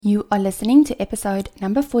You are listening to episode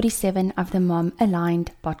number 47 of the Mom Aligned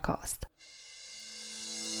podcast.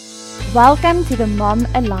 Welcome to the Mom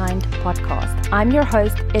Aligned podcast. I'm your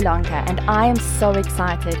host, Ilanka, and I am so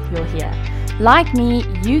excited you're here. Like me,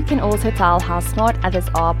 you can also tell how smart others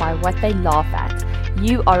are by what they laugh at.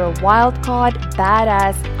 You are a wild card,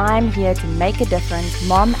 badass. I'm here to make a difference,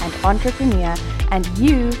 mom and entrepreneur, and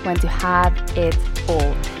you want to have it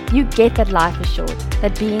all. You get that life is short,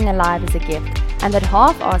 that being alive is a gift, and that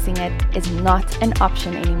half-assing it is not an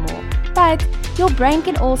option anymore. But your brain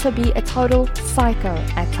can also be a total psycho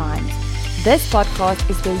at times. This podcast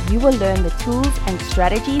is where you will learn the tools and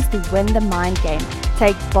strategies to win the mind game,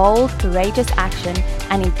 take bold, courageous action,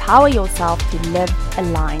 and empower yourself to live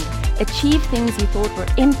aligned. Achieve things you thought were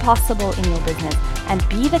impossible in your business, and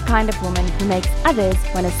be the kind of woman who makes others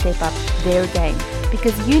want to step up their game.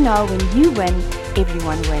 Because you know when you win,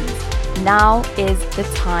 everyone wins. Now is the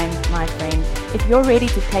time, my friend. If you're ready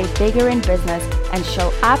to play bigger in business and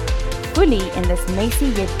show up fully in this messy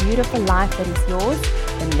yet beautiful life that is yours,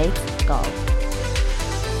 then let's go.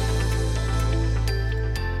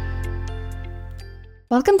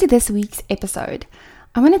 Welcome to this week's episode.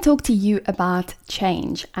 I want to talk to you about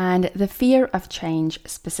change and the fear of change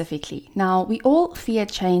specifically. Now, we all fear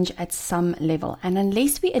change at some level, and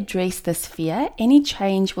unless we address this fear, any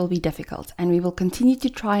change will be difficult, and we will continue to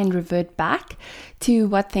try and revert back to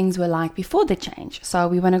what things were like before the change. So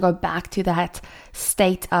we want to go back to that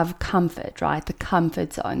state of comfort, right? The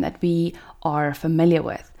comfort zone that we are familiar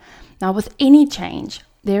with. Now, with any change,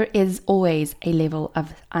 there is always a level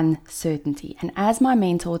of uncertainty. And as my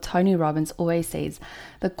mentor, Tony Robbins, always says,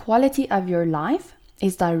 the quality of your life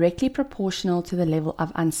is directly proportional to the level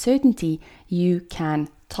of uncertainty you can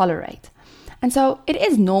tolerate. And so it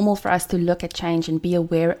is normal for us to look at change and be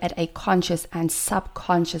aware at a conscious and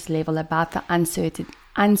subconscious level about the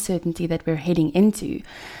uncertainty that we're heading into.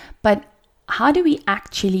 But how do we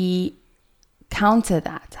actually counter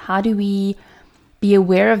that? How do we be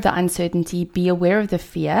aware of the uncertainty, be aware of the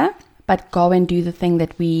fear, but go and do the thing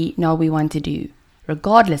that we know we want to do,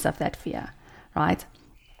 regardless of that fear, right?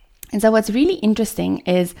 And so what's really interesting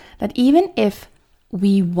is that even if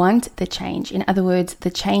we want the change, in other words,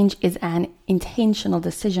 the change is an intentional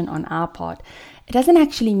decision on our part, it doesn't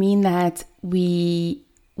actually mean that we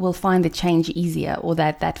will find the change easier or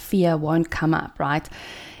that fear won't come up, right?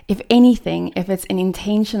 If anything, if it's an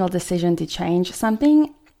intentional decision to change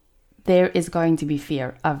something, there is going to be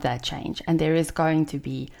fear of that change, and there is going to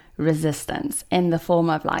be resistance in the form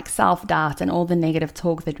of like self-doubt and all the negative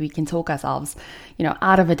talk that we can talk ourselves,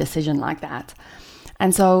 out of a decision like that.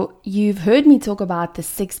 And so you've heard me talk about the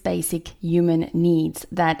 6 basic human needs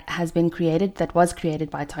that was created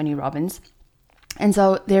by Tony Robbins. And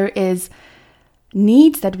so there is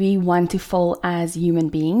needs that we want to fill as human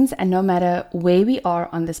beings, and no matter where we are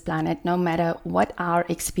on this planet, no matter what our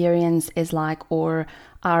experience is like or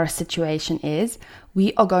our situation is,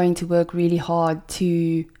 we are going to work really hard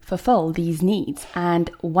to fulfill these needs. And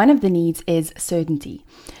one of the needs is certainty,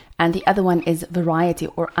 and the other one is variety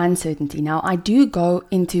or uncertainty. Now, I do go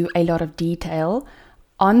into a lot of detail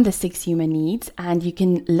on the 6 human needs, and you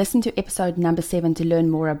can listen to episode number 7 to learn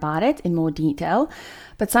more about it in more detail.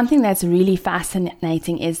 But something that's really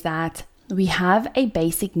fascinating is that we have a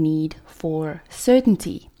basic need for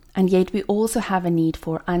certainty, and yet we also have a need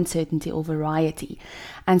for uncertainty or variety.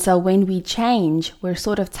 And so when we change, we're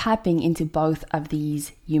sort of tapping into both of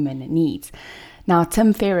these human needs. Now,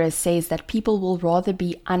 Tim Ferriss says that people will rather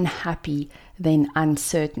be unhappy than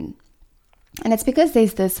uncertain. And it's because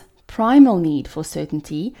there's this primal need for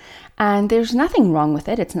certainty, and there's nothing wrong with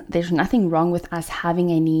it. There's nothing wrong with us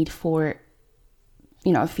having a need for,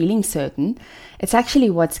 feeling certain. It's actually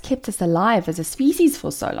what's kept us alive as a species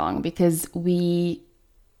for so long, because we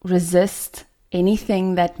resist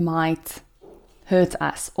anything that might hurt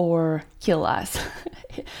us or kill us,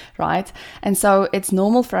 right? And so it's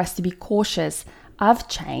normal for us to be cautious of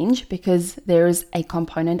change because there is a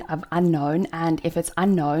component of unknown, and if it's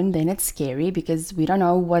unknown, then it's scary because we don't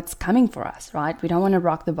know what's coming for us, right? We don't want to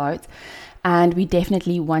rock the boat, and we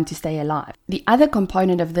definitely want to stay alive. The other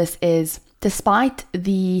component of this is, despite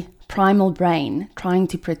the primal brain trying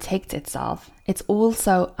to protect itself, it's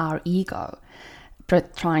also our ego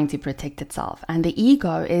trying to protect itself, and the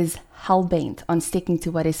ego is hell-bent on sticking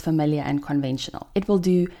to what is familiar and conventional. It will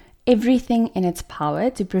do everything in its power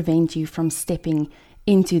to prevent you from stepping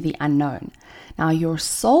into the unknown. Now, your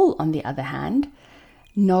soul, on the other hand,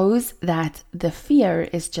 knows that the fear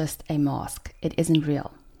is just a mask. It isn't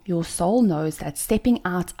real. Your soul knows that stepping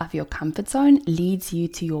out of your comfort zone leads you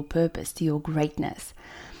to your purpose, to your greatness.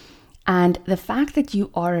 And the fact that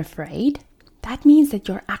you are afraid, that means that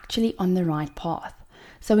you're actually on the right path.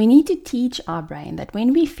 So we need to teach our brain that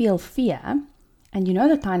when we feel fear, and you know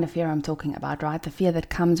the kind of fear I'm talking about, right? The fear that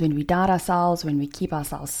comes when we doubt ourselves, when we keep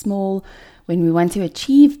ourselves small, when we want to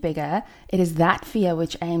achieve bigger, it is that fear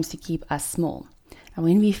which aims to keep us small. And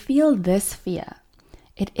when we feel this fear,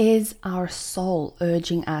 it is our soul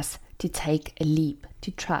urging us to take a leap,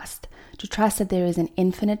 to trust that there is an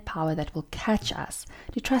infinite power that will catch us,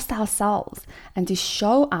 to trust ourselves, and to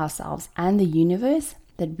show ourselves and the universe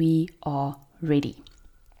that we are ready.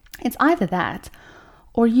 It's either that,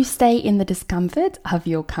 or you stay in the discomfort of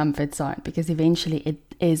your comfort zone, because eventually it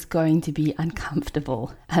is going to be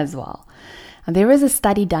uncomfortable as well. And there was a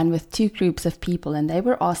study done with 2 groups of people, and they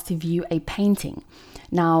were asked to view a painting.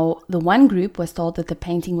 Now, the one group was told that the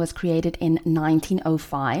painting was created in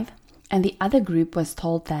 1905, and the other group was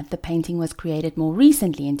told that the painting was created more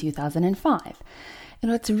recently in 2005.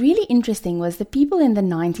 And what's really interesting was the people in the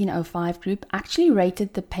 1905 group actually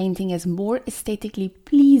rated the painting as more aesthetically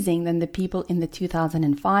pleasing than the people in the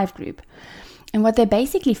 2005 group. And what they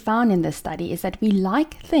basically found in this study is that we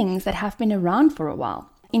like things that have been around for a while.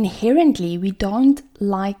 Inherently, we don't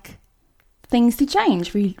like things to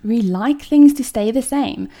change. We like things to stay the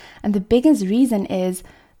same. And the biggest reason is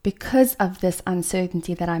because of this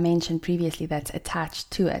uncertainty that I mentioned previously that's attached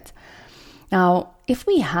to it. Now, if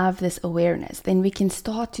we have this awareness, then we can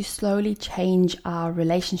start to slowly change our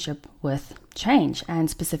relationship with change, and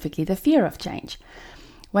specifically the fear of change.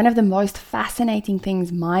 One of the most fascinating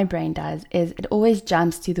things my brain does is it always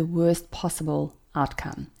jumps to the worst possible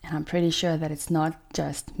outcome. And I'm pretty sure that it's not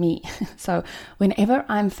just me. So whenever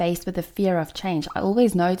I'm faced with the fear of change, I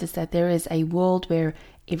always notice that there is a world where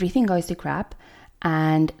everything goes to crap,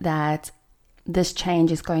 and that this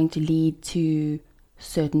change is going to lead to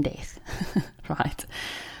certain death, right?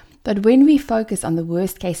 But when we focus on the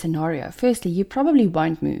worst case scenario, firstly, you probably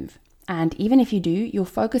won't move. And even if you do, your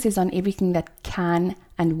focus is on everything that can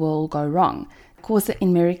and will go wrong. Course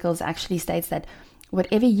in Miracles actually states that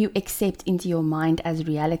whatever you accept into your mind as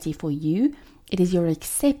reality for you, it is your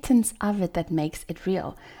acceptance of it that makes it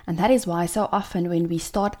real. And that is why so often when we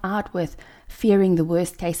start out with fearing the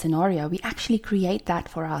worst case scenario, we actually create that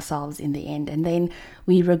for ourselves in the end. And then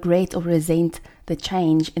we regret or resent the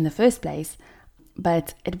change in the first place.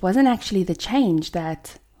 But it wasn't actually the change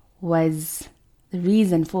that was the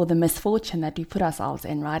reason for the misfortune that we put ourselves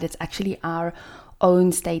in, right? It's actually our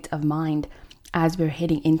own state of mind as we're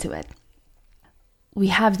heading into it. We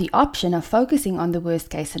have the option of focusing on the worst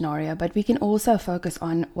case scenario, but we can also focus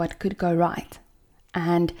on what could go right.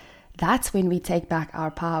 And that's when we take back our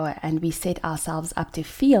power and we set ourselves up to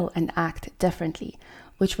feel and act differently,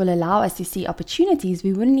 which will allow us to see opportunities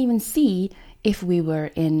we wouldn't even see if we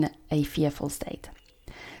were in a fearful state.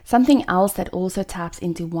 Something else that also taps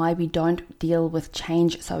into why we don't deal with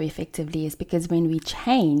change so effectively is because when we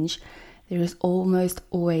change, there is almost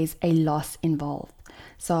always a loss involved.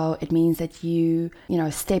 So it means that you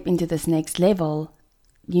step into this next level,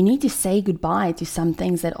 you need to say goodbye to some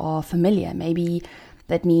things that are familiar. Maybe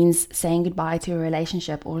that means saying goodbye to a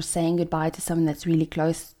relationship, or saying goodbye to someone that's really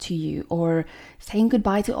close to you, or saying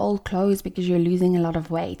goodbye to old clothes because you're losing a lot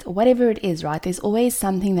of weight, or whatever it is, right? There's always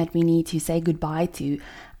something that we need to say goodbye to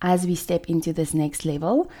as we step into this next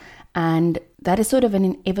level. And that is sort of an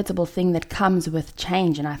inevitable thing that comes with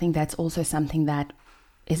change. And I think that's also something that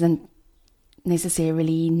isn't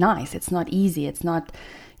necessarily nice. It's not easy. It's not,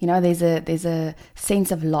 there's a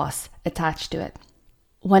sense of loss attached to it.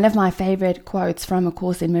 One of my favorite quotes from A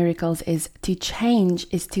Course in Miracles is, "To change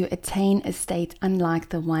is to attain a state unlike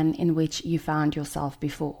the one in which you found yourself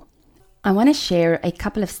before." I want to share a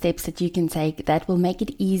couple of steps that you can take that will make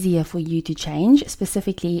it easier for you to change,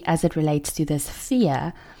 specifically as it relates to this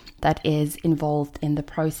fear that is involved in the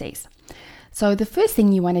process. So the first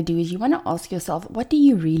thing you want to do is you want to ask yourself, what do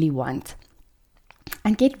you really want?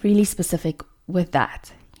 And get really specific with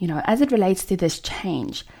that. As it relates to this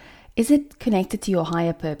change, is it connected to your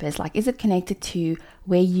higher purpose? Like, is it connected to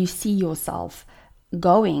where you see yourself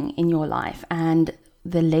going in your life and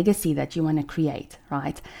the legacy that you want to create,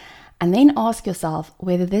 right? And then ask yourself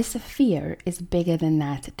whether this fear is bigger than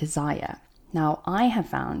that desire. Now, I have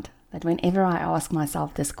found that whenever I ask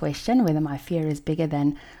myself this question, whether my fear is bigger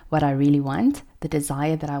than what I really want, the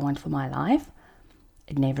desire that I want for my life,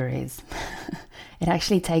 it never is. It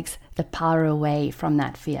actually takes the power away from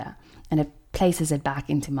that fear and it places it back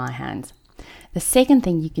into my hands. The second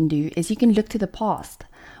thing you can do is you can look to the past.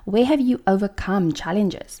 Where have you overcome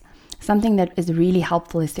challenges? Something that is really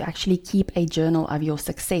helpful is to actually keep a journal of your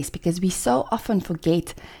success, because we so often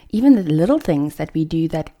forget even the little things that we do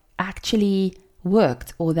that actually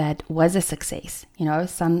worked or that was a success.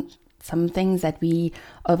 some things that we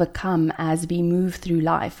overcome as we move through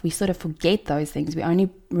life. We sort of forget those things. We only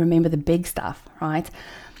remember the big stuff, right?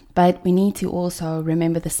 But we need to also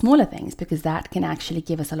remember the smaller things, because that can actually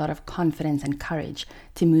give us a lot of confidence and courage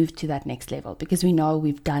to move to that next level, because we know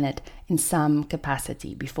we've done it in some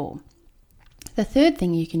capacity before. The third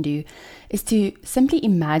thing you can do is to simply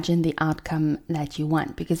imagine the outcome that you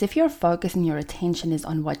want, because if your focus and your attention is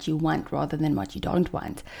on what you want rather than what you don't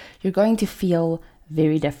want, you're going to feel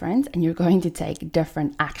very different and you're going to take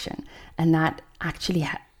different action. And that actually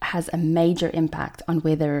has a major impact on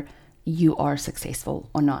whether you are successful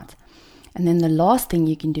or not. And then the last thing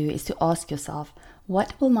you can do is to ask yourself,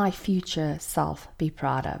 what will my future self be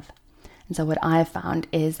proud of? And so what I have found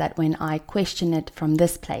is that when I question it from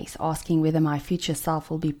this place, asking whether my future self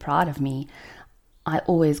will be proud of me, I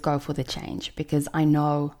always go for the change, because I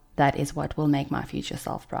know that is what will make my future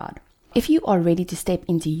self proud. If you are ready to step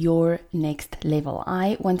into your next level,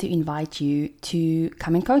 I want to invite you to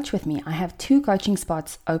come and coach with me. I have 2 coaching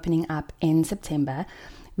spots opening up in September.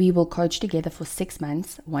 We will coach together for 6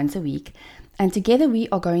 months, once a week. And together we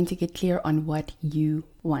are going to get clear on what you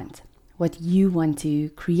want to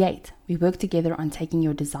create. We work together on taking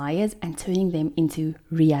your desires and turning them into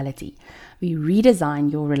reality. We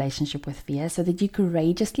redesign your relationship with fear so that you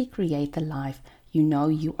courageously create the life you know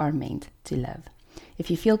you are meant to live. If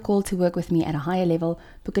you feel called to work with me at a higher level,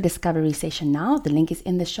 book a discovery session now. The link is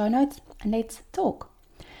in the show notes, and let's talk.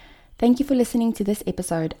 Thank you for listening to this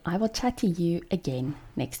episode. I will chat to you again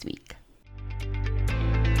next week.